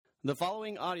The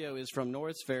following audio is from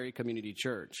Norris Ferry Community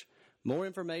Church. More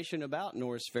information about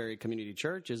Norris Ferry Community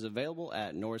Church is available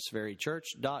at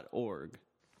norrisferrychurch.org.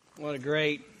 What a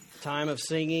great time of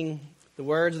singing. The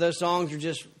words of those songs are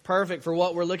just perfect for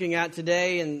what we're looking at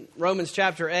today in Romans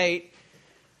chapter 8.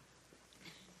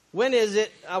 When is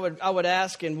it, I would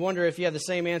ask and wonder if you have the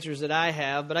same answers that I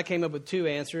have, but I came up with two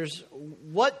answers.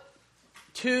 What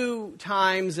two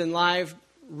times in life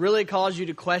really cause you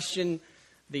to question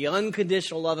the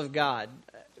unconditional love of God?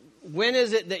 When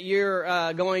is it that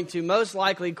you're going to most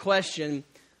likely question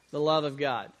the love of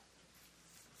God?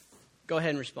 Go ahead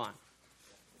and respond.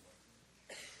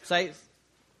 Say,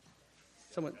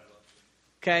 someone.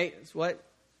 Okay, it's what?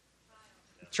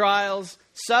 Trials,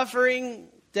 suffering,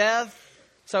 death.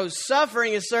 So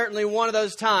suffering is certainly one of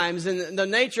those times, and the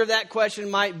nature of that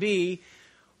question might be,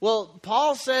 well,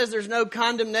 Paul says there's no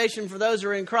condemnation for those who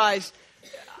are in Christ.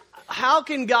 How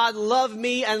can God love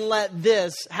me and let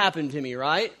this happen to me,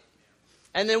 right?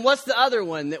 And then what's the other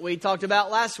one that we talked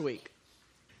about last week?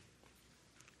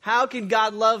 How can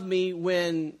God love me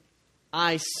when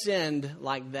I sinned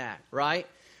like that, right?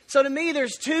 So to me,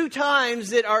 there's two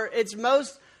times that it's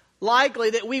most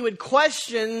likely that we would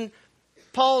question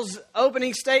Paul's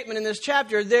opening statement in this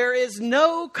chapter. There is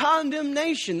no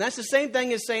condemnation. That's the same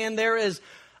thing as saying there is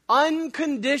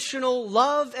unconditional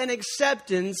love and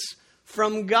acceptance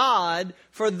from God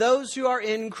for those who are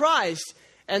in Christ.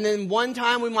 And then one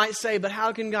time we might say, but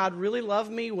how can God really love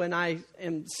me when I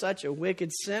am such a wicked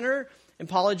sinner? And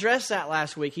Paul addressed that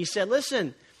last week. He said,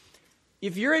 listen,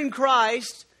 if you're in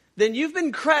Christ, then you've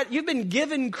been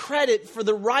given credit for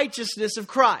the righteousness of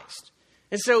Christ.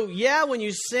 And so, yeah, when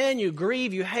you sin, you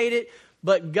grieve, you hate it,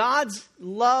 but God's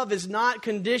love is not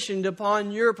conditioned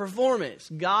upon your performance.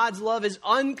 God's love is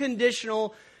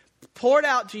unconditional, poured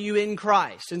out to you in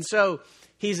Christ. And so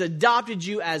He's adopted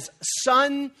you as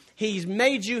son. He's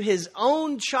made you His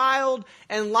own child.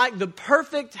 And like the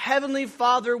perfect Heavenly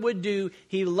Father would do,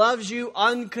 He loves you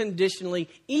unconditionally,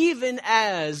 even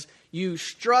as you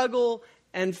struggle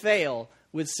and fail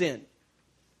with sin.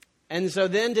 And so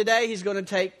then today He's going to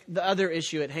take the other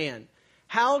issue at hand.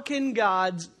 How can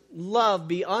God's love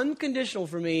be unconditional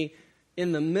for me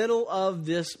in the middle of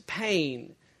this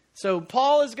pain? So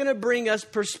Paul is going to bring us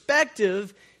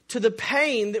perspective to the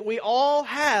pain that we all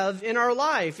have in our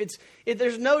life.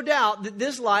 There's no doubt that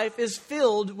this life is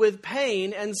filled with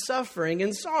pain and suffering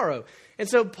and sorrow. And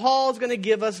so Paul's going to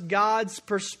give us God's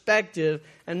perspective.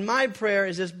 And my prayer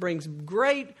is this brings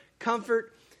great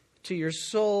comfort to your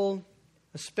soul,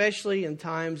 especially in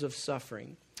times of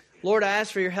suffering. Lord, I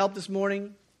ask for your help this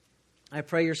morning. I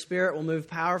pray your Spirit will move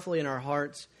powerfully in our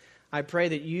hearts. I pray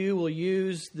that you will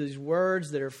use these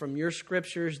words that are from your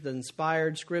scriptures, the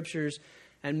inspired scriptures,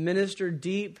 and minister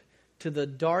deep to the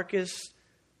darkest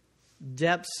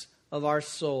depths of our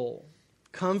soul.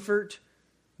 Comfort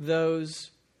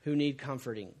those who need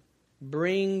comforting.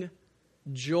 Bring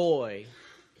joy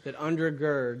that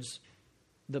undergirds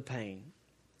the pain.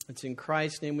 It's in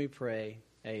Christ's name we pray.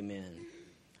 Amen.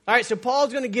 All right, so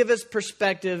Paul's going to give us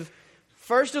perspective.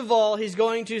 First of all, he's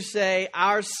going to say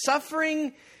our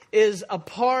suffering is a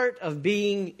part of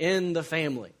being in the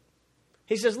family.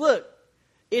 He says, look,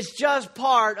 it's just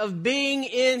part of being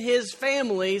in His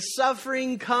family.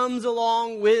 Suffering comes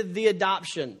along with the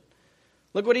adoption.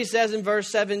 Look what he says in verse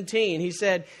 17. He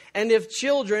said, and if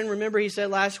children, remember he said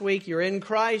last week, you're in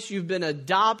Christ, you've been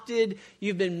adopted,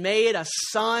 you've been made a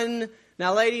son.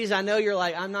 Now, ladies, I know you're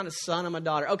like, I'm not a son, I'm a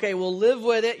daughter. Okay, we'll live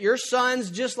with it. You're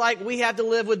sons just like we have to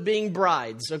live with being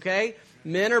brides, okay?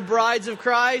 Men are brides of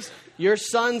Christ. You're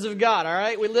sons of God, all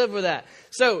right? We live with that.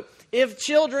 So, if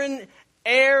children,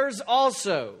 heirs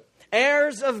also,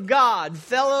 heirs of God,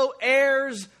 fellow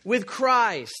heirs with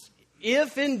Christ,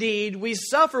 if indeed we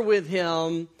suffer with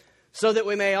Him, so that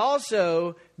we may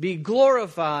also be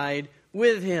glorified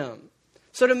with Him.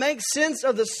 So to make sense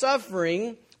of the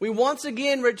suffering, we once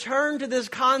again return to this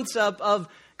concept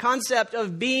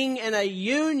of being in a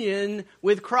union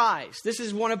with Christ. This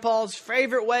is one of Paul's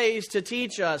favorite ways to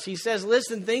teach us. He says,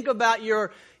 listen, think about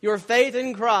your faith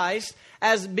in Christ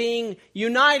as being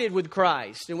united with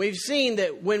Christ. And we've seen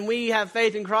that when we have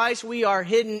faith in Christ, we are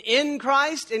hidden in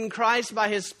Christ, and Christ by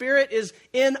His Spirit is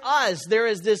in us. There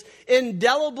is this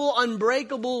indelible,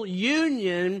 unbreakable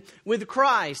union with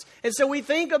Christ. And so we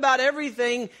think about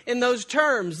everything in those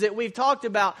terms that we've talked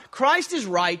about. Christ is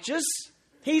righteous.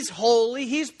 He's holy.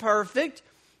 He's perfect.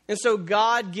 And so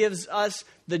God gives us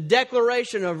the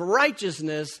declaration of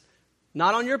righteousness,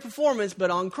 not on your performance,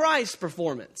 but on Christ's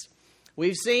performance.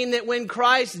 We've seen that when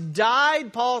Christ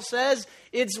died, Paul says,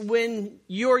 it's when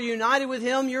you're united with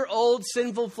Him, your old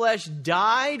sinful flesh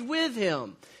died with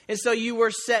Him. And so you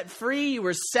were set free. You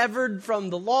were severed from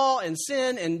the law and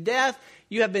sin and death.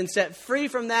 You have been set free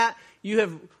from that.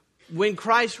 When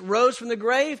Christ rose from the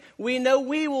grave, we know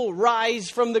we will rise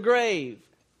from the grave,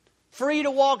 free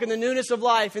to walk in the newness of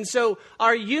life. And so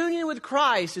our union with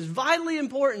Christ is vitally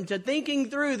important to thinking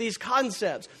through these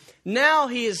concepts. Now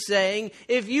he is saying,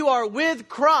 if you are with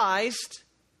Christ,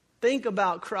 think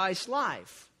about Christ's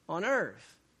life on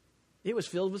earth. It was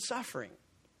filled with suffering.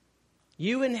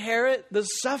 You inherit the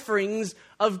sufferings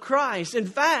of Christ. In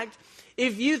fact,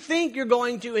 if you think you're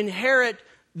going to inherit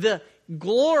the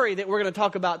glory that we're going to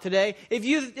talk about today, if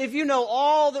you know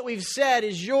all that we've said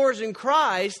is yours in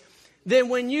Christ, then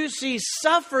when you see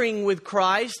suffering with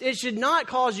Christ, it should not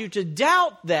cause you to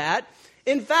doubt that.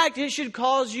 In fact, it should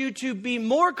cause you to be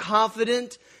more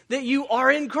confident that you are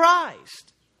in Christ.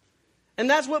 And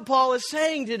that's what Paul is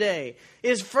saying today,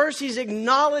 is first he's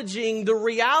acknowledging the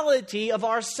reality of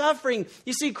our suffering.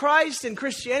 You see, Christ and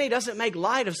Christianity doesn't make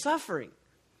light of suffering.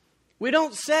 We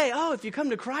don't say, oh, if you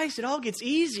come to Christ, it all gets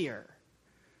easier.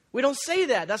 We don't say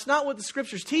that. That's not what the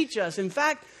Scriptures teach us. In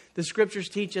fact, the Scriptures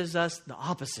teaches us the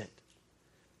opposite.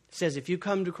 It says, if you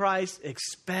come to Christ,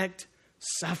 expect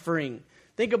suffering.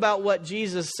 Think about what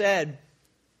Jesus said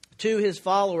to his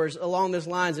followers along these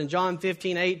lines. In John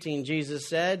 15:18, Jesus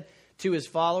said to his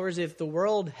followers, if the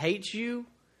world hates you,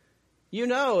 you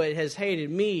know it has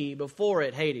hated me before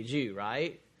it hated you,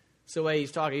 right? That's the way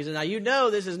he's talking. He said, now you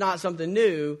know this is not something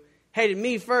new. Hated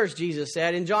me first, Jesus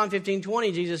said. In John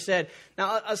 15:20, Jesus said,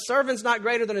 now a servant's not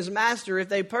greater than his master. If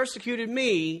they persecuted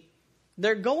me,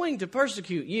 they're going to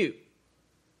persecute you.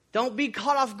 Don't be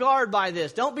caught off guard by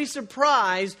this. Don't be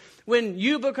surprised when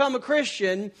you become a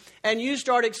Christian and you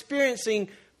start experiencing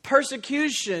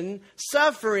persecution,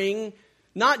 suffering,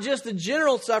 not just the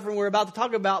general suffering we're about to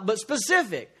talk about, but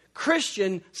specific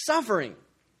Christian suffering.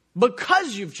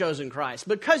 Because you've chosen Christ,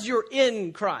 because you're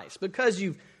in Christ, because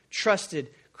you've trusted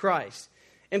Christ.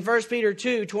 In 1 Peter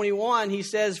 2:21, he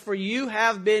says, for you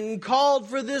have been called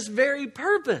for this very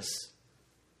purpose.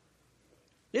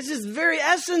 This is the very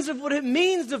essence of what it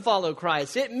means to follow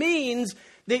Christ. It means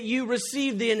that you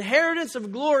receive the inheritance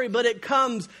of glory, but it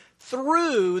comes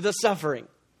through the suffering.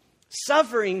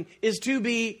 Suffering is to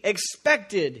be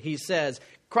expected, he says.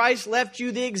 Christ left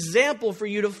you the example for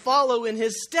you to follow in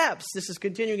his steps. This is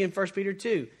continuing in 1 Peter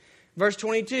 2. Verse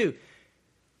 22.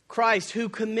 Christ, who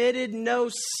committed no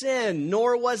sin,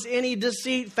 nor was any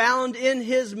deceit found in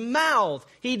his mouth.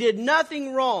 He did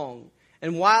nothing wrong.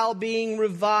 And while being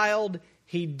reviled,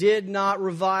 he did not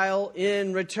revile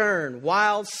in return.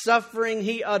 While suffering,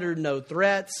 he uttered no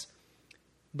threats,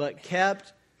 but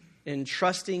kept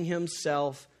entrusting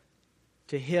himself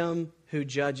to him who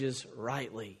judges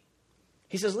rightly.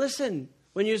 He says, listen,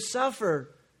 when you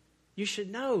suffer, you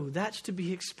should know that's to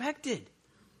be expected.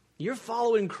 You're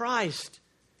following Christ.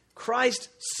 Christ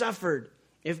suffered.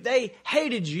 If they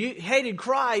hated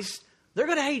Christ, they're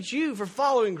going to hate you for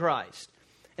following Christ.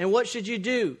 And what should you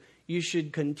do? You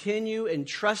should continue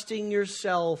entrusting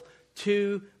yourself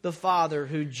to the Father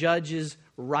who judges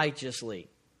righteously.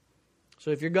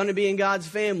 So if you're going to be in God's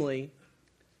family,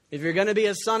 if you're going to be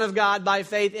a son of God by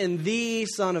faith in the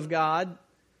Son of God,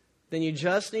 then you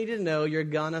just need to know you're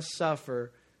going to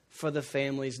suffer for the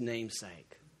family's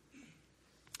namesake.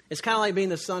 It's kind of like being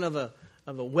the son of a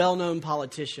well-known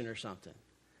politician or something.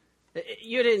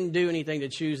 You didn't do anything to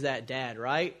choose that dad,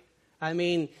 right? I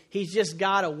mean, he's just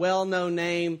got a well-known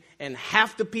name, and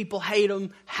half the people hate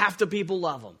him, half the people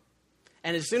love him.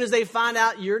 And as soon as they find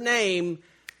out your name,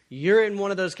 you're in one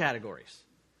of those categories.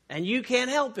 And you can't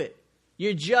help it.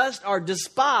 You just are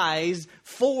despised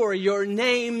for your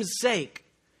name's sake.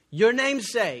 Your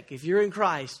name's sake, if you're in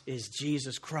Christ, is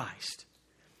Jesus Christ.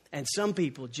 And some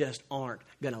people just aren't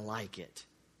going to like it.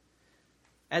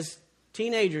 As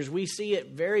teenagers, we see it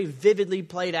very vividly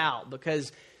played out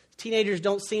because teenagers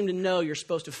don't seem to know you're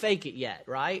supposed to fake it yet,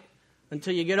 right?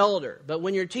 Until you get older. But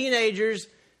when you're teenagers,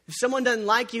 if someone doesn't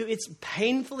like you, it's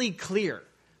painfully clear.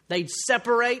 They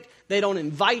separate. They don't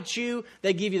invite you.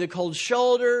 They give you the cold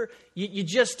shoulder. You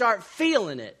just start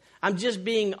feeling it. I'm just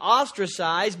being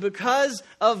ostracized because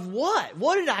of what?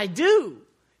 What did I do?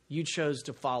 You chose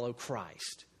to follow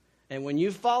Christ. And when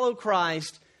you follow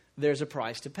Christ, there's a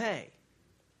price to pay.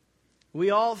 We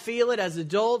all feel it as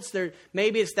adults.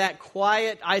 Maybe it's that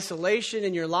quiet isolation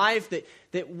in your life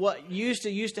that what used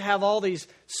to have all these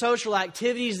social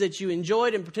activities that you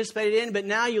enjoyed and participated in, but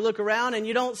now you look around and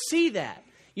you don't see that.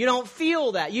 You don't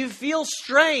feel that. You feel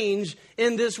strange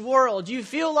in this world. You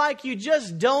feel like you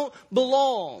just don't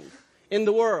belong in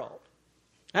the world.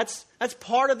 That's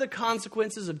part of the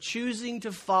consequences of choosing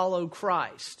to follow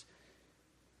Christ.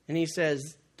 And he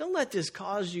says, don't let this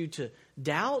cause you to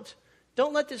doubt.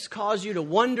 Don't let this cause you to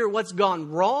wonder what's gone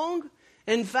wrong.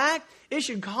 In fact, it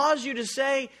should cause you to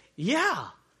say, yeah,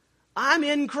 I'm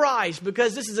in Christ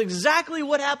because this is exactly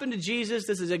what happened to Jesus.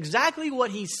 This is exactly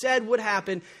what he said would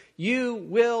happen. You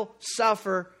will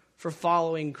suffer for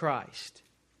following Christ.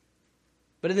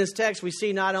 But in this text, we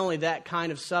see not only that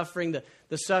kind of suffering,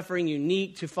 the suffering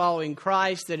unique to following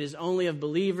Christ that is only of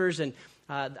believers. And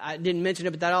I didn't mention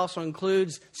it, but that also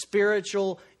includes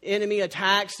spiritual enemy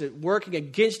attacks that working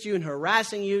against you and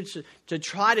harassing you to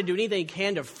try to do anything they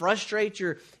can to frustrate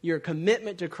your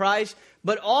commitment to Christ.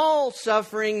 But all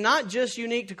suffering, not just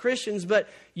unique to Christians, but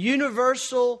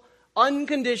universal,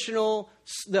 unconditional.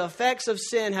 The effects of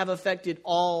sin have affected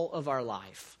all of our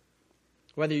life,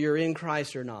 whether you're in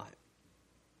Christ or not.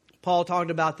 Paul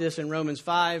talked about this in Romans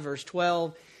 5, verse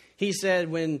 12. He said,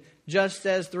 when just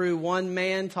as through one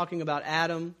man, talking about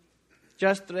Adam,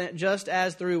 just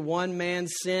as through one man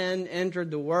sin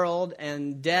entered the world,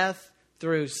 and death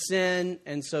through sin,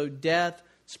 and so death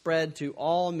spread to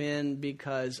all men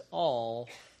because all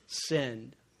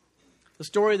sinned. The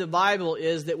story of the Bible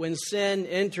is that when sin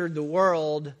entered the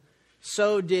world,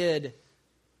 so did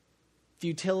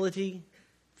futility,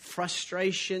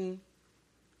 frustration,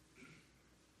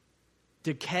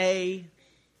 decay,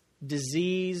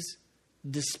 disease,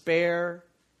 despair,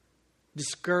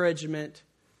 discouragement,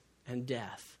 and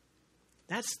death.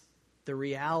 That's the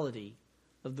reality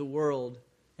of the world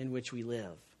in which we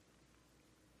live.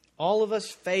 All of us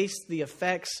face the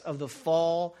effects of the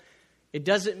fall. It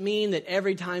doesn't mean that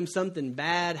every time something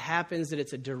bad happens that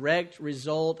it's a direct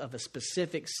result of a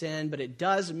specific sin, but it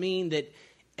does mean that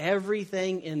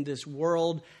everything in this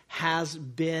world has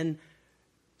been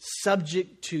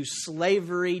subject to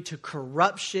slavery, to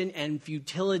corruption and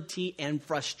futility and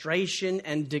frustration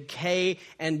and decay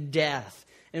and death.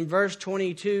 In verse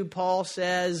 22, Paul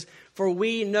says, "For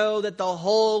we know that the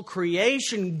whole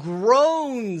creation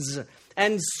groans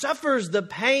and suffers the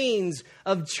pains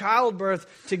of childbirth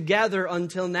together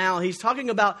until now." He's talking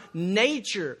about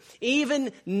nature.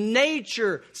 Even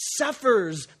nature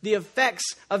suffers the effects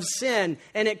of sin,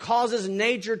 and it causes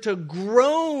nature to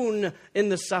groan in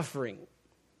the suffering.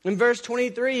 In verse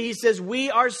 23, he says, we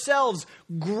ourselves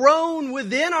groan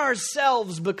within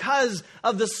ourselves because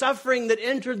of the suffering that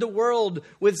entered the world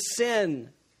with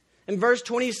sin. In verse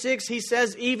 26, he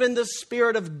says, even the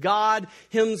Spirit of God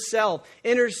himself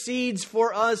intercedes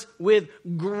for us with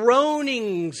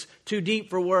groanings too deep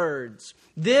for words.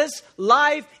 This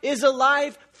life is a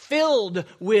life filled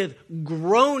with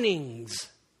groanings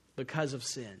because of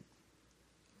sin.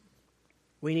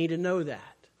 We need to know that.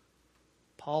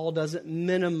 Paul doesn't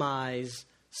minimize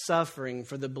suffering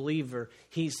for the believer.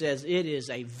 He says it is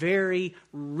a very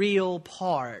real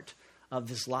part of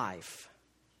this life.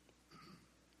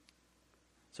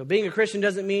 So being a Christian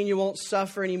doesn't mean you won't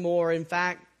suffer anymore. In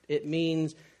fact, it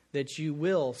means that you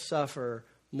will suffer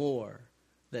more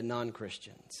than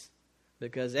non-Christians.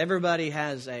 Because everybody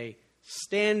has a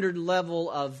standard level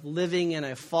of living in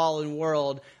a fallen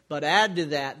world. But add to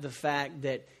that the fact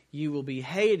that you will be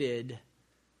hated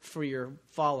for your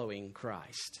following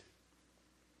Christ.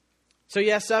 So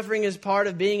yes, suffering is part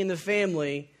of being in the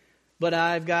family, but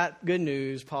I've got good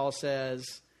news. Paul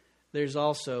says there's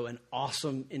also an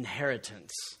awesome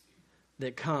inheritance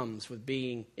that comes with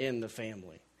being in the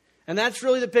family. And that's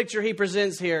really the picture he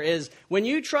presents here is when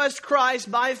you trust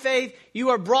Christ by faith, you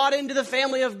are brought into the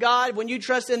family of God. When you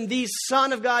trust in the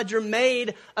Son of God, you're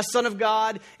made a son of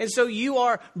God. And so you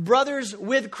are brothers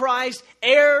with Christ,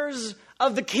 heirs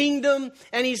of the kingdom.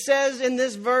 And he says in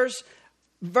this verse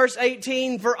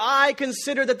 18, "For I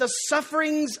consider that the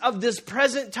sufferings of this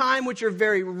present time, which are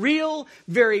very real,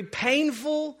 very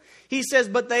painful," he says,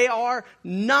 "but they are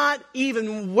not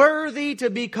even worthy to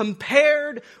be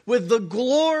compared with the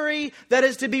glory that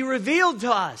is to be revealed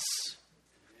to us."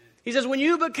 He says, when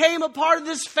you became a part of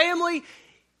this family,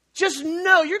 just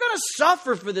know you're going to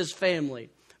suffer for this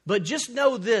family. But just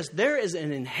know this, there is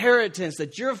an inheritance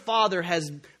that your Father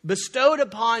has bestowed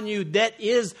upon you that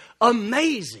is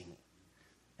amazing.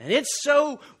 And it's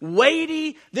so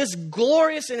weighty, this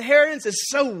glorious inheritance is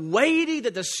so weighty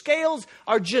that the scales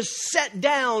are just set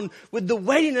down with the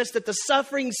weightiness that the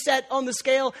suffering set on the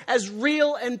scale, as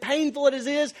real and painful as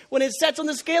it is. When it sets on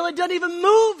the scale, it doesn't even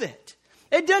move it.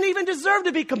 It doesn't even deserve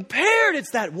to be compared.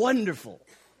 It's that wonderful.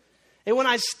 And when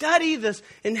I study this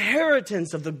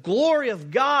inheritance of the glory of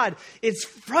God, it's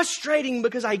frustrating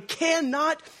because I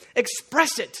cannot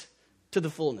express it to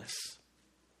the fullness.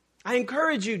 I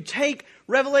encourage you, take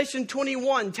Revelation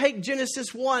 21, take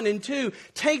Genesis 1 and 2,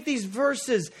 take these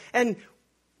verses and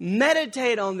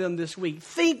Meditate on them this week.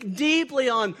 Think deeply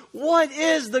on what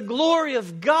is the glory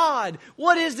of God?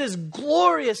 What is this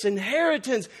glorious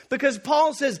inheritance? Because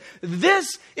Paul says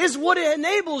this is what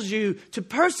enables you to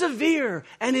persevere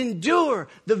and endure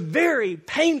the very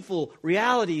painful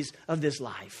realities of this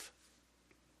life.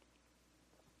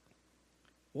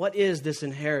 What is this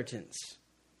inheritance?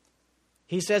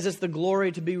 He says it's the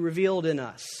glory to be revealed in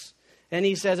us. And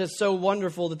he says it's so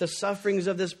wonderful that the sufferings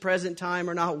of this present time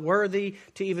are not worthy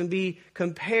to even be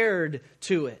compared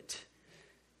to it.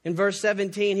 In verse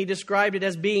 17, he described it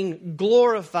as being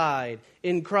glorified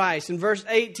in Christ. In verse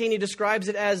 18, he describes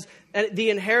it as the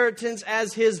inheritance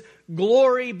as his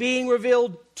glory being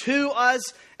revealed to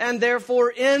us and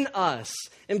therefore in us.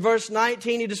 In verse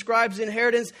 19, he describes the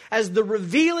inheritance as the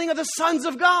revealing of the sons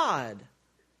of God.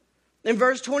 In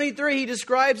verse 23, he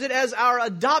describes it as our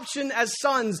adoption as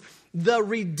sons, the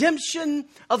redemption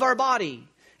of our body.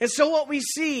 And so what we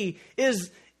see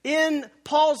is in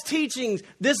Paul's teachings,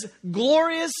 this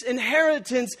glorious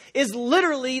inheritance is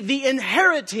literally the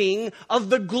inheriting of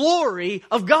the glory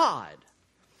of God.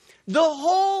 The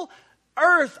whole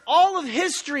earth, all of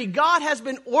history, God has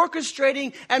been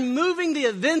orchestrating and moving the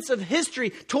events of history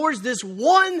towards this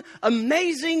one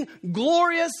amazing,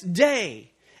 glorious day.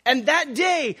 And that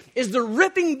day is the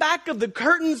ripping back of the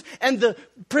curtains and the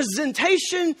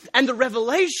presentation and the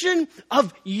revelation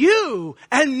of you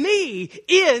and me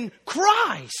in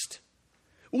Christ.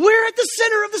 We're at the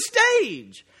center of the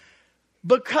stage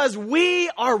because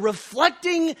we are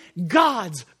reflecting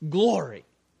God's glory.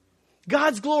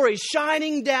 God's glory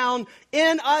shining down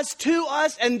in us, to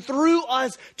us, and through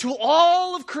us to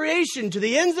all of creation, to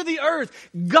the ends of the earth.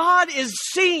 God is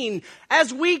seen,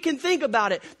 as we can think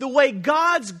about it, the way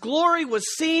God's glory was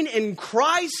seen in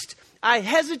Christ. I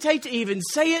hesitate to even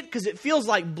say it because it feels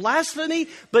like blasphemy,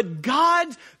 but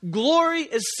God's glory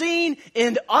is seen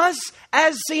in us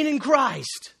as seen in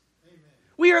Christ. Amen.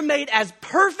 We are made as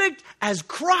perfect as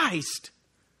Christ.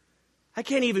 I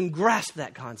can't even grasp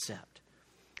that concept.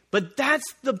 But that's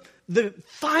the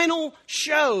final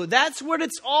show. That's what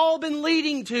it's all been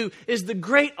leading to, is the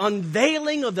great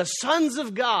unveiling of the sons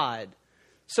of God,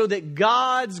 so that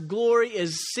God's glory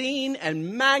is seen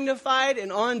and magnified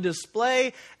and on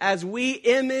display as we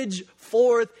image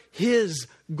forth His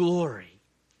glory.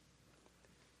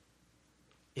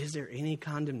 Is there any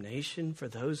condemnation for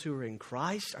those who are in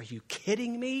Christ? Are you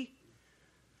kidding me?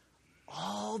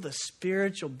 All the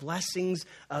spiritual blessings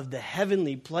of the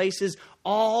heavenly places,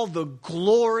 all the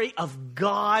glory of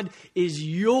God is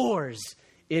yours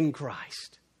in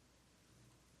Christ.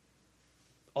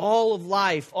 All of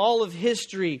life, all of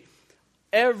history,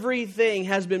 everything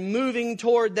has been moving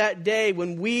toward that day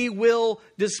when we will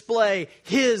display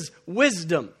His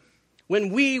wisdom,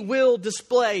 when we will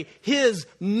display His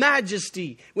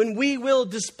majesty, when we will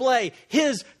display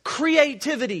His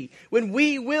creativity, when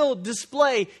we will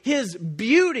display His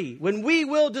beauty, when we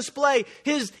will display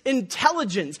His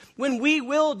intelligence, when we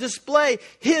will display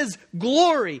His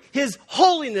glory, His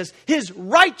holiness, His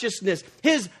righteousness,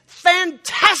 His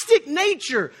fantastic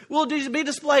nature will be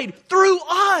displayed through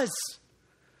us.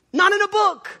 Not in a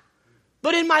book,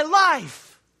 but in my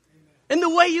life, in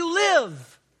the way you live.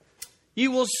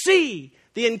 You will see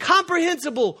the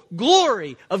incomprehensible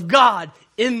glory of God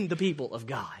in the people of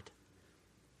God.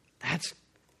 That's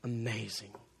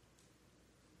amazing.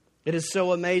 It is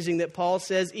so amazing that Paul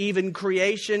says even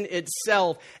creation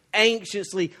itself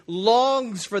anxiously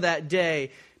longs for that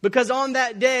day. Because on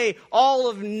that day, all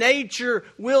of nature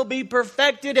will be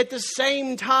perfected at the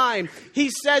same time. He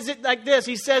says it like this.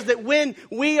 He says that when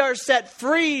we are set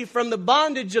free from the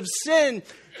bondage of sin,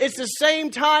 it's the same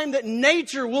time that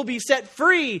nature will be set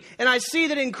free. And I see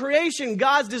that in creation,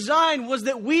 God's design was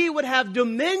that we would have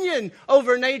dominion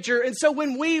over nature. And so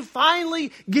when we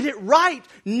finally get it right,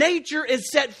 nature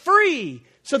is set free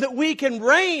so that we can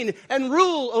reign and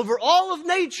rule over all of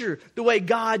nature the way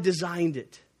God designed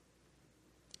it.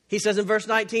 He says in verse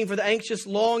 19, for the anxious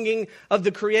longing of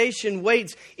the creation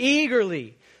waits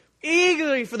eagerly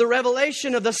for the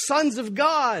revelation of the sons of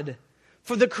God.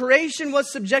 For the creation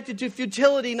was subjected to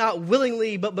futility, not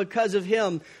willingly, but because of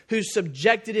Him who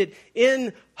subjected it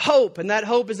in hope. And that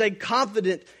hope is a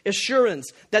confident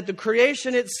assurance that the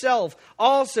creation itself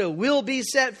also will be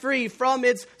set free from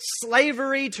its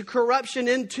slavery to corruption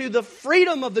into the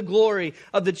freedom of the glory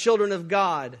of the children of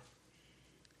God.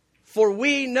 For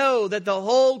we know that the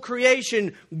whole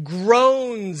creation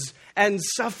groans and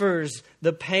suffers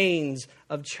the pains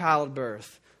of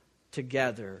childbirth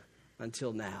together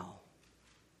until now.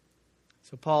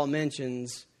 So Paul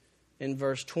mentions in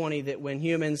verse 20 that when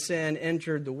human sin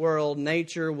entered the world,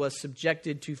 nature was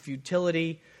subjected to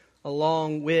futility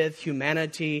along with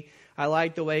humanity. I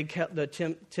like the way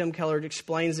Tim Keller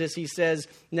explains this. He says,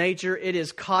 nature, it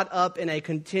is caught up in a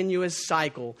continuous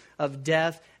cycle of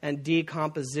death and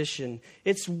decomposition.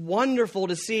 It's wonderful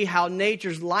to see how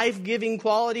nature's life-giving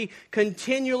quality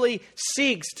continually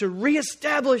seeks to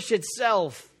reestablish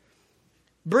itself,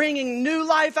 bringing new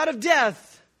life out of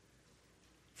death.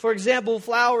 For example,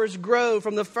 flowers grow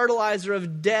from the fertilizer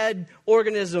of dead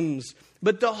organisms.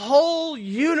 But the whole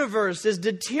universe is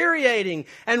deteriorating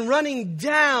and running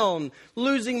down,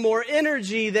 losing more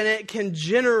energy than it can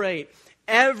generate.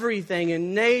 Everything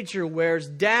in nature wears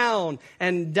down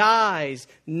and dies.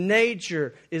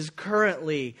 Nature is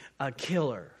currently a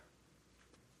killer.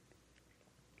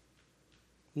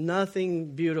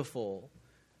 Nothing beautiful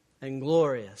and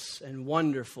glorious and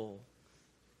wonderful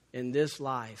in this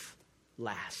life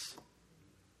lasts.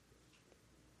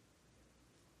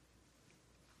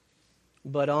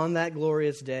 But on that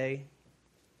glorious day,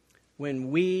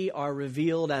 when we are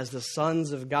revealed as the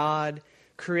sons of God,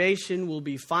 creation will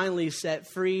be finally set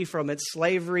free from its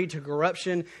slavery to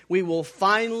corruption. We will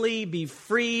finally be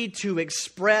free to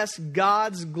express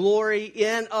God's glory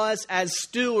in us as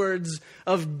stewards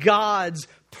of God's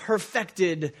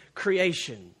perfected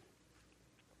creation.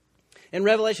 In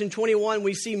Revelation 21,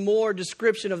 we see more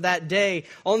description of that day.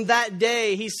 On that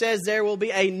day, he says there will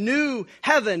be a new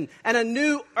heaven and a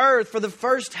new earth, for the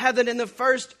first heaven and the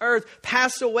first earth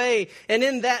pass away. And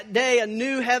in that day, a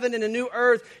new heaven and a new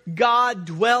earth, God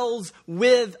dwells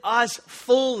with us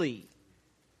fully.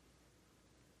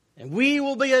 And we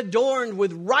will be adorned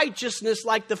with righteousness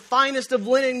like the finest of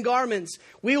linen garments.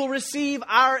 We will receive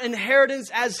our inheritance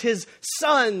as His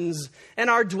sons. And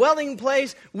our dwelling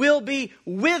place will be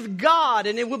with God.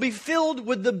 And it will be filled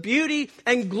with the beauty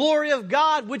and glory of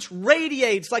God, which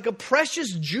radiates like a precious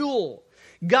jewel.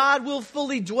 God will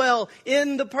fully dwell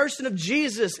in the person of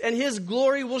Jesus, and His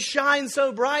glory will shine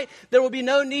so bright there will be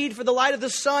no need for the light of the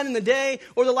sun in the day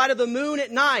or the light of the moon at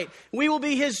night. We will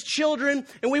be His children,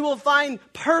 and we will find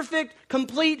perfect,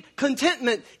 complete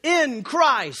contentment in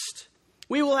Christ.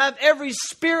 We will have every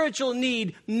spiritual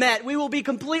need met. We will be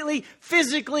completely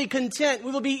physically content. We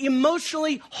will be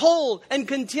emotionally whole and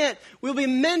content. We will be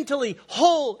mentally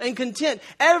whole and content.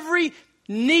 Every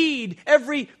need,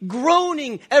 every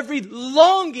groaning, every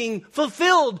longing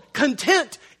fulfilled,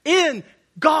 content in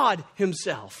God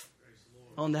Himself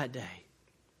on that day.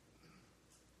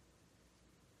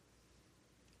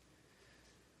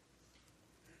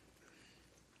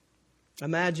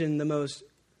 Imagine the most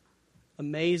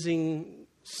amazing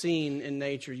scene in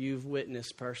nature you've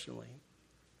witnessed personally.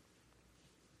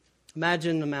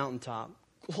 Imagine the mountaintop.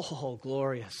 Oh,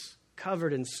 glorious.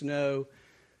 Covered in snow.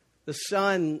 The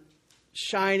sun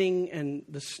shining and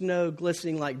the snow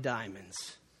glistening like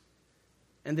diamonds.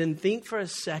 And then think for a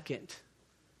second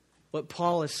what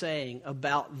Paul is saying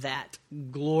about that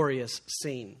glorious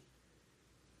scene.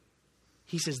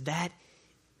 He says that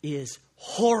is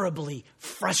horribly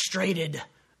frustrated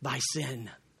by sin.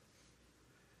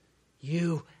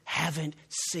 You haven't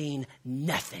seen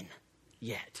nothing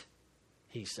yet,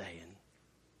 he's saying.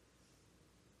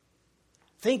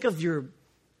 Think of your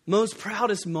most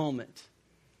proudest moment.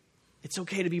 It's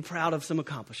okay to be proud of some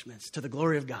accomplishments to the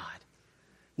glory of God.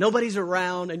 Nobody's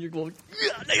around and you're going,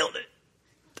 yeah, I nailed it.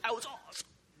 That was awesome.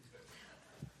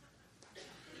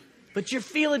 But you're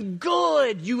feeling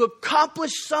good. You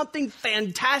accomplished something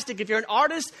fantastic. If you're an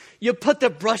artist, you put the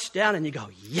brush down and you go,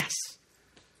 yes.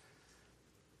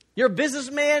 You're a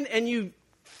businessman and you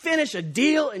finish a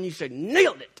deal and you say,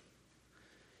 nailed it.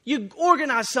 You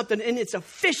organize something and it's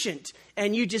efficient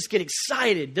and you just get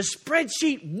excited. The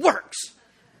spreadsheet works.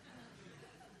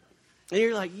 And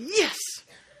you're like, yes,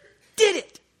 did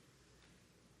it.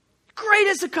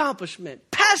 Greatest accomplishment.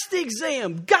 Passed the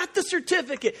exam, got the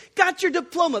certificate, got your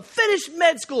diploma, finished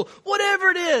med school, whatever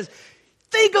it is.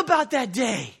 Think about that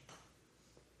day.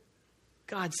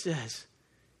 God says,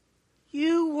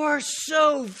 you were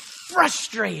so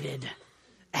frustrated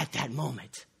at that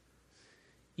moment.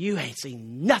 You ain't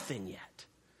seen nothing yet.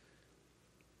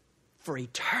 For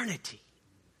eternity,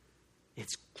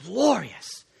 it's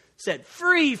glorious. Set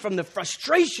free from the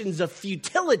frustrations of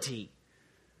futility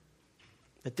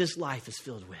that this life is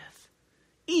filled with.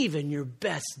 Even your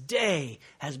best day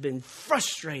has been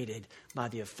frustrated by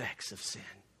the effects of sin.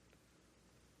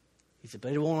 He said,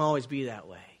 but it won't always be that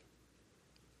way.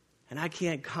 And I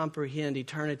can't comprehend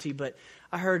eternity, but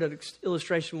I heard an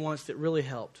illustration once that really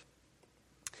helped.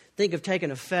 Think of taking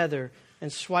a feather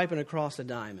and swiping across a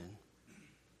diamond.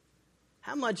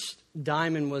 How much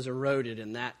diamond was eroded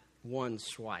in that one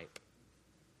swipe?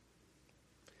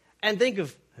 And think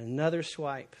of another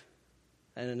swipe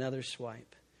and another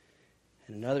swipe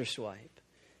and another swipe.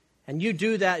 And you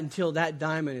do that until that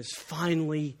diamond is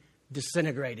finally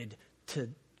disintegrated to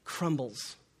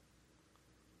crumbles.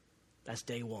 That's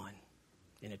day one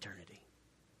in eternity.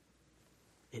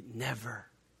 It never,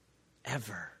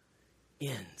 ever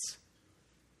ends.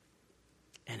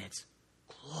 And it's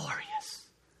glorious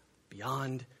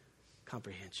beyond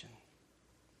comprehension.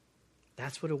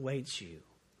 That's what awaits you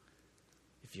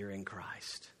if you're in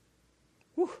Christ.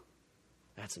 Whew,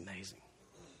 that's amazing.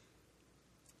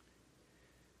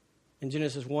 In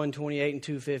Genesis 1:28 and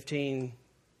 2:15,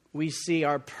 we see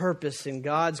our purpose in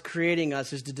God's creating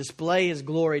us is to display His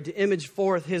glory, to image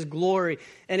forth His glory.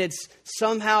 And it's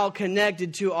somehow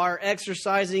connected to our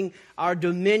exercising our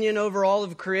dominion over all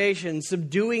of creation,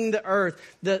 subduing the earth.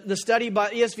 The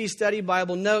ESV Study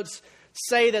Bible notes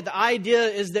say that the idea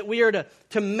is that we are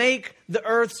to make the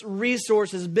earth's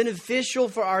resources beneficial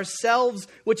for ourselves,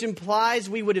 which implies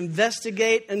we would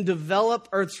investigate and develop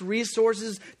earth's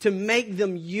resources to make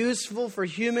them useful for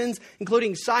humans,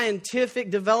 including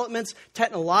scientific developments,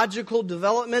 technological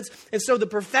developments. And so the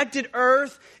perfected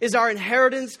earth is our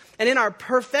inheritance, and in our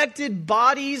perfected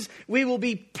bodies, we will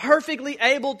be perfectly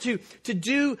able to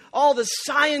do all the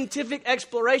scientific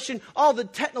exploration, all the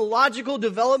technological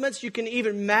developments you can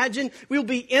even imagine. We'll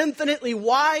be infinitely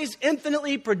wise,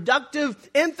 infinitely productive,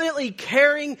 infinitely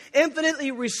caring,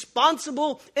 infinitely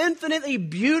responsible, infinitely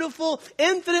beautiful,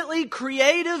 infinitely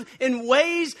creative in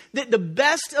ways that the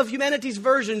best of humanity's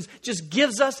versions just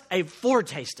gives us a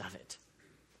foretaste of it.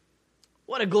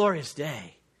 What a glorious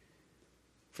day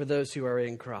for those who are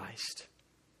in Christ.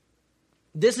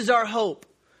 This is our hope.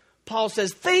 Paul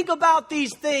says, think about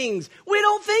these things. We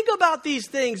don't think about these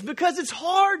things because it's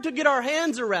hard to get our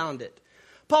hands around it.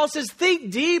 Paul says,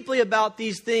 think deeply about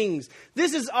these things.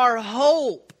 This is our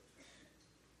hope.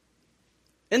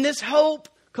 And this hope,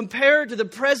 compared to the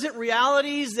present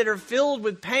realities that are filled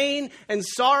with pain and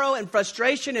sorrow and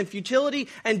frustration and futility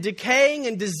and decaying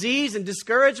and disease and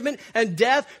discouragement and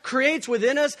death, creates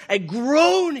within us a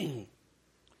groaning.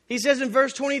 He says in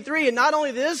verse 23, and not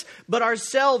only this, but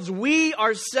we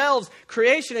ourselves,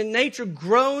 creation and nature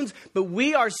groans, but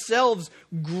we ourselves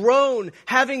groan,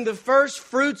 having the first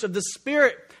fruits of the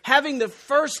Spirit, having the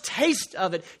first taste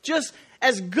of it. Just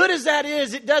as good as that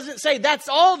is, it doesn't say that's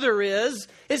all there is.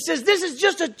 It says this is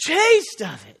just a taste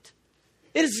of it.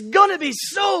 It is going to be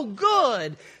so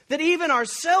good that even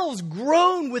ourselves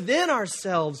groan within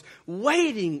ourselves,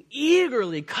 waiting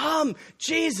eagerly. Come,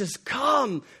 Jesus,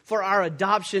 come for our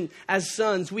adoption as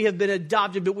sons. We have been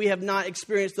adopted, but we have not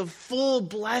experienced the full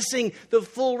blessing, the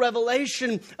full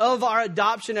revelation of our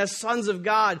adoption as sons of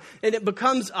God. And it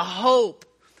becomes a hope.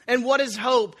 And what is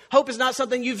hope? Hope is not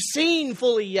something you've seen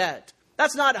fully yet.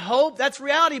 That's not hope, that's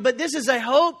reality. But this is a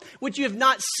hope which you have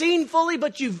not seen fully,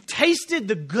 but you've tasted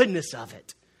the goodness of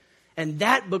it. And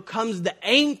that becomes the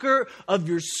anchor of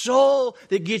your soul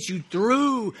that gets you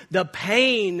through the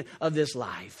pain of this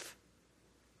life.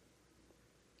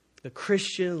 The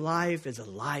Christian life is a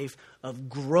life of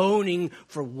groaning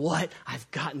for what I've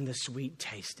gotten the sweet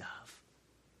taste of.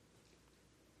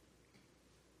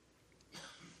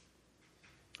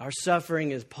 Our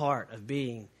suffering is part of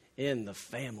being in the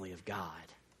family of God.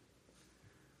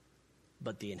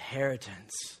 But the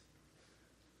inheritance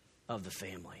of the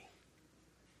family.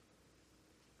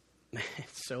 Man,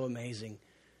 it's so amazing.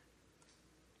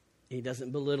 He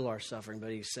doesn't belittle our suffering,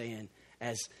 but he's saying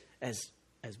as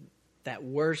that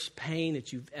worst pain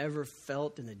that you've ever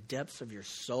felt in the depths of your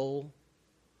soul,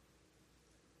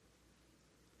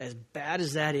 as bad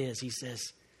as that is, he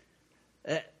says,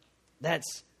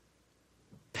 that's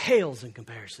pales in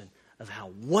comparison of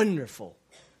how wonderful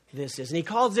this is. And he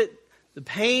calls it the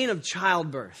pain of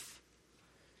childbirth.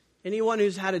 Anyone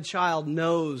who's had a child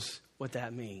knows what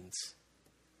that means.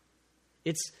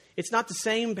 It's not the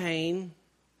same pain.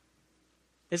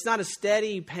 It's not a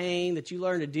steady pain that you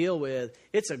learn to deal with.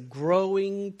 It's a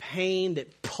growing pain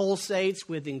that pulsates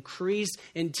with increased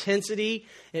intensity.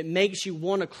 It makes you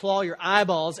want to claw your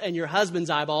eyeballs and your husband's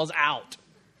eyeballs out.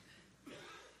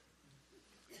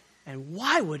 And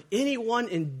why would anyone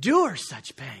endure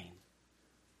such pain?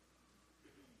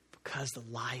 Because the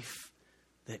life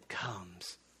that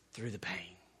comes through the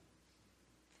pain.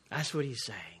 That's what he's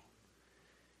saying.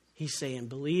 He's saying,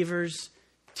 believers,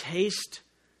 taste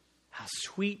how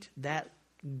sweet that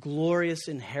glorious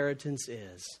inheritance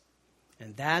is.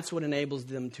 And that's what enables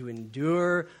them to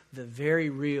endure the very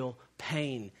real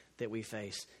pain that we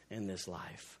face in this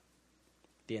life.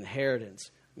 The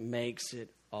inheritance makes it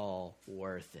all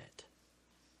worth it.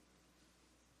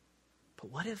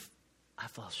 But what if I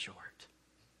fall short?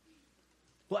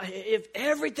 Well, if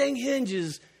everything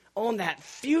hinges on that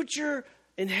future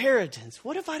inheritance,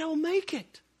 what if I don't make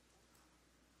it?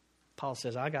 Paul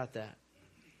says, I got that.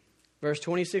 Verse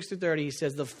 26 to 30, he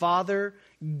says, the Father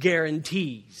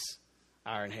guarantees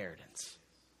our inheritance.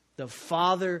 The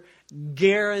Father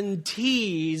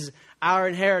guarantees our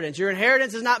inheritance. Your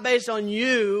inheritance is not based on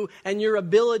you and your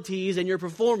abilities and your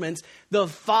performance. The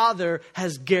Father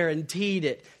has guaranteed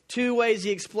it. Two ways he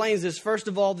explains this. First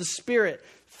of all, the Spirit.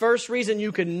 First reason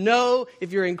you can know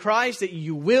if you're in Christ that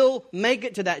you will make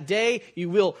it to that day. You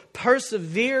will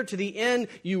persevere to the end.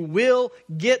 You will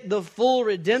get the full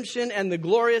redemption and the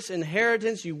glorious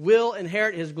inheritance. You will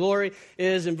inherit His glory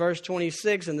is in verse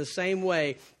 26. In the same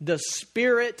way, the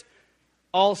Spirit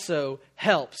also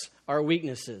helps our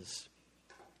weaknesses.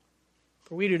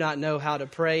 For we do not know how to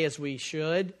pray as we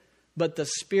should, but the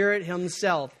Spirit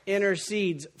Himself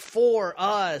intercedes for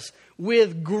us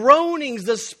with groanings.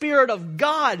 The Spirit of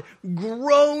God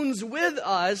groans with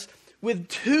us with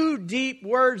two deep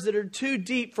words that are too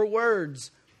deep for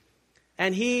words.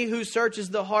 And He who searches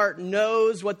the heart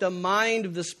knows what the mind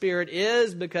of the Spirit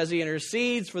is, because He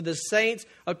intercedes for the saints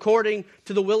according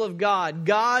to the will of God.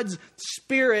 God's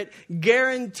Spirit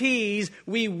guarantees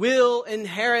we will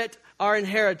inherit our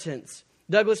inheritance.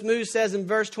 Douglas Moo says in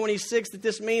verse 26 that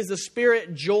this means the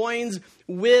Spirit joins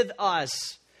with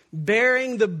us,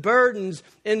 bearing the burdens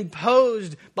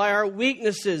imposed by our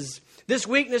weaknesses. This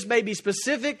weakness may be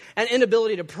specific, an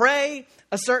inability to pray,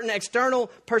 a certain external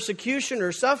persecution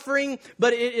or suffering,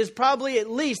 but it is probably at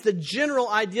least the general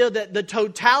idea that the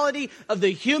totality of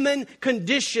the human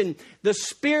condition, the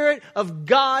Spirit of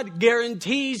God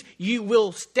guarantees you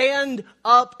will stand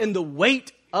up in the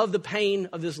weight of the pain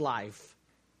of this life.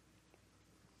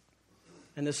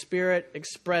 And the Spirit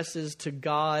expresses to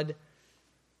God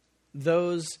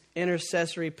those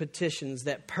intercessory petitions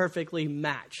that perfectly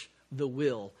match the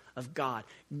will of God.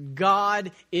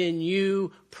 God in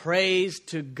you prays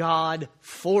to God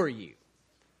for you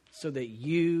so that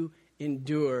you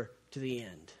endure to the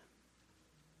end.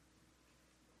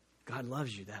 God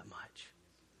loves you that much.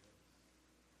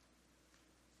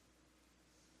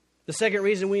 The second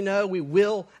reason we know we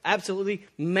will absolutely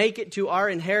make it to our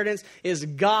inheritance is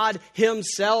God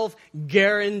Himself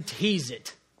guarantees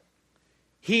it.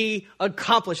 He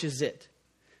accomplishes it.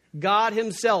 God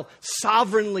Himself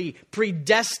sovereignly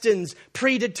predestines,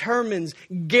 predetermines,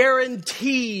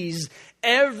 guarantees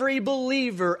every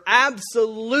believer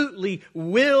absolutely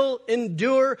will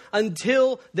endure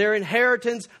until their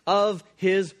inheritance of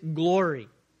His glory.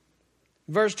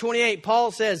 Verse 28,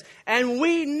 Paul says, and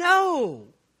we know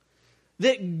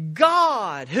that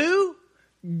God, who?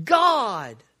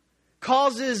 God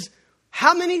causes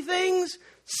how many things?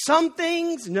 Some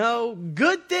things? No.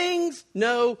 Good things?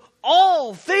 No.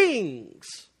 All things.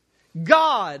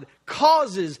 God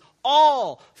causes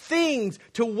all things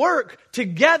to work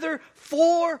together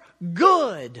for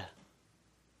good.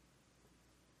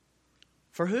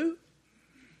 For who?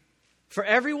 For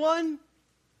everyone?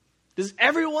 Does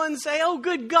everyone say, oh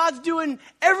good, God's doing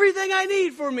everything I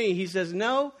need for me? He says,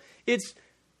 no.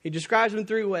 He describes them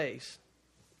three ways.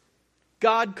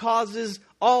 God causes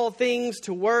all things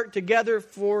to work together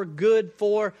for good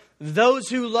for those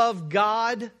who love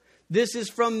God. This is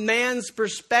from man's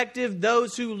perspective.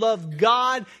 Those who love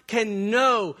God can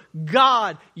know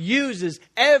God uses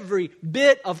every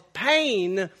bit of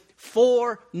pain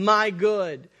for my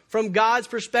good. From God's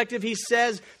perspective, He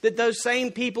says that those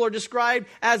same people are described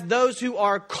as those who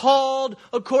are called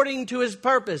according to His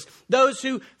purpose. Those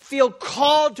who feel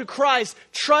called to Christ,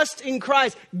 trust in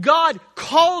Christ. God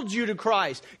called you to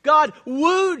Christ. God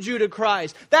wooed you to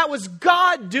Christ. That was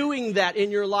God doing that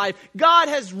in your life. God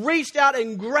has reached out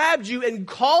and grabbed you and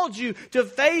called you to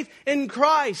faith in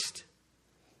Christ.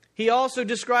 He also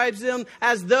describes them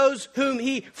as those whom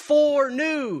He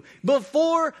foreknew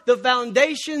before the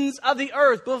foundations of the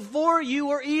earth, before you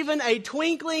were even a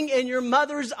twinkling in your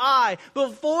mother's eye,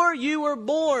 before you were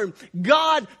born.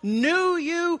 God knew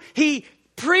you. He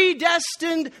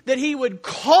predestined that He would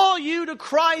call you to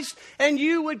Christ and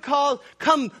you would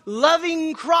come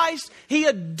loving Christ. He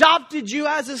adopted you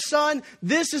as a son.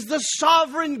 This is the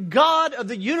sovereign God of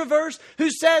the universe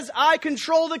who says, I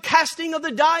control the casting of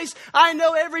the dice. I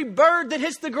know every bird that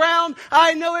hits the ground.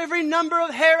 I know every number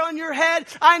of hair on your head.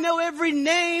 I know every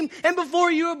name. And before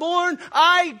you were born,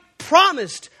 I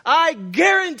promised, I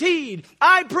guaranteed,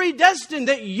 I predestined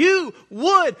that you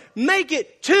would make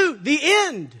it to the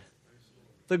end.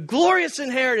 The glorious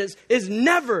inheritance is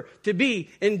never to be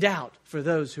in doubt for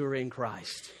those who are in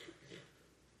Christ.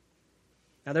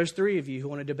 Now there's three of you who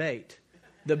want to debate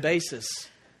the basis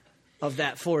of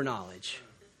that foreknowledge.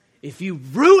 If you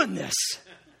ruin this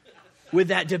with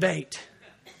that debate,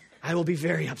 I will be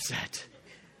very upset.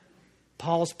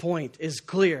 Paul's point is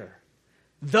clear.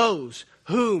 Those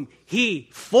whom he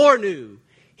foreknew,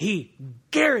 he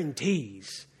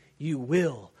guarantees you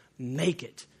will make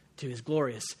it to his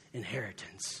glorious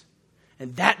inheritance.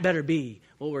 And that better be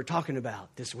what we're talking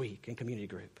about this week in community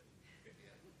group.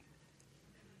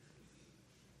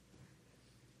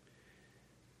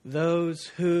 Those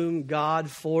whom God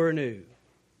foreknew,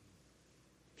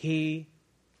 he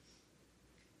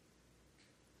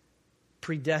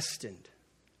predestined.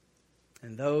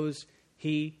 And those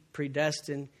he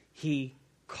predestined, he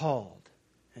called.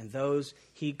 And those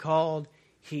he called,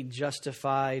 he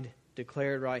justified,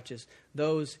 declared righteous.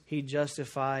 Those he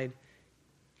justified,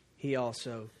 he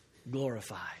also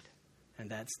glorified. And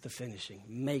that's the finishing,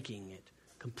 making it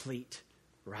complete,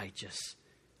 righteous.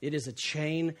 It is a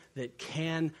chain that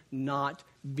cannot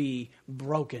be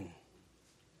broken.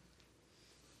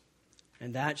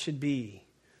 And that should be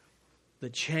the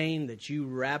chain that you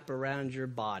wrap around your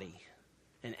body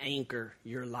and anchor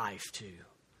your life to.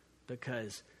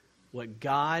 Because what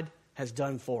God has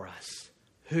done for us,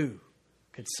 who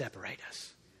could separate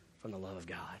us from the love of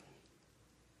God?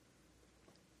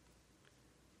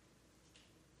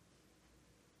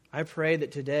 I pray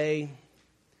that today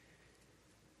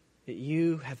that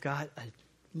you have got a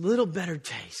little better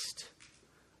taste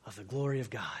of the glory of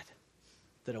God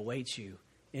that awaits you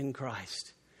in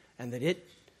Christ, and that it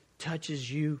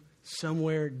touches you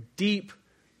somewhere deep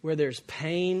where there's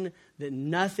pain that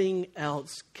nothing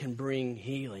else can bring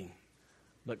healing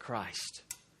but Christ.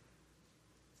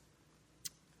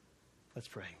 Let's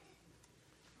pray.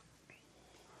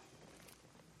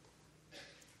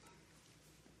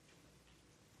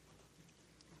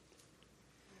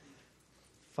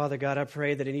 Father God, I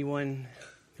pray that anyone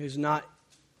who's not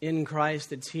in Christ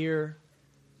that's here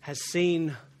has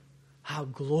seen how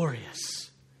glorious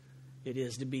it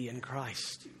is to be in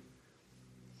Christ.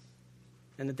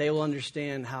 And that they will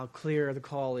understand how clear the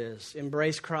call is.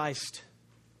 Embrace Christ.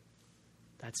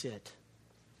 That's it.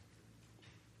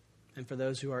 And for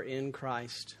those who are in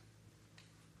Christ,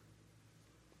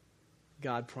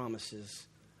 God promises,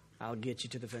 I'll get you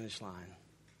to the finish line.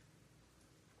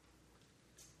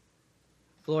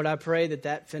 Lord, I pray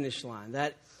that finish line,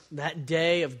 that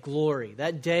day of glory,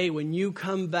 that day when you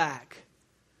come back,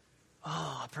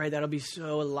 I pray that'll be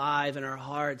so alive in our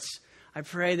hearts. I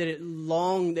pray that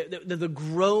the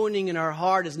groaning in our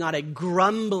heart is not a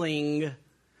grumbling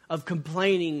of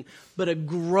complaining, but a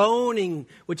groaning,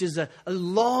 which is a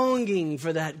longing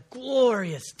for that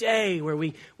glorious day where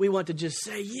we want to just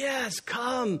say, yes,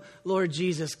 come, Lord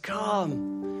Jesus,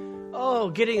 come. Oh,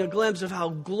 getting a glimpse of how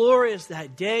glorious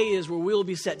that day is where we will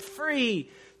be set free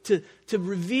to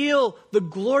reveal the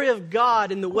glory of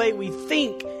God in the way we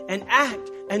think and act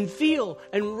and feel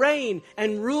and reign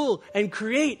and rule and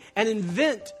create and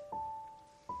invent.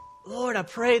 Lord, I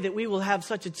pray that we will have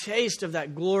such a taste of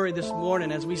that glory this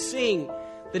morning as we sing,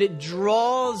 that it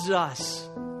draws us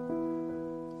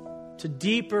to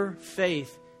deeper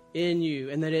faith in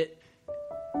you, and that it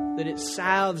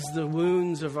salves the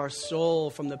wounds of our soul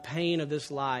from the pain of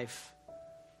this life.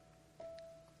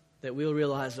 That we'll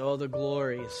realize, the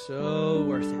glory is so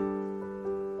worth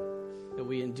it, that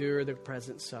we endure the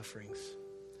present sufferings.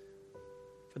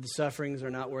 For the sufferings are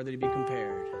not worthy to be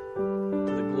compared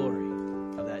to the glory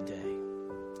of that day.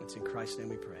 It's in Christ's name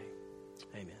we pray.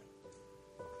 Amen.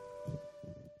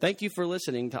 Thank you for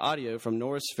listening to audio from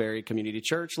Norris Ferry Community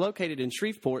Church, located in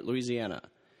Shreveport, Louisiana.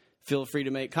 Feel free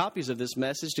to make copies of this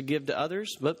message to give to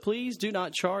others, but please do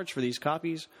not charge for these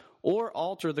copies or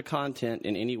alter the content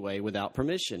in any way without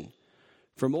permission.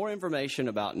 For more information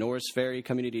about Norris Ferry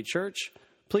Community Church,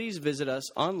 please visit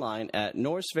us online at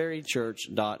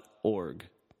norrisferrychurch.org.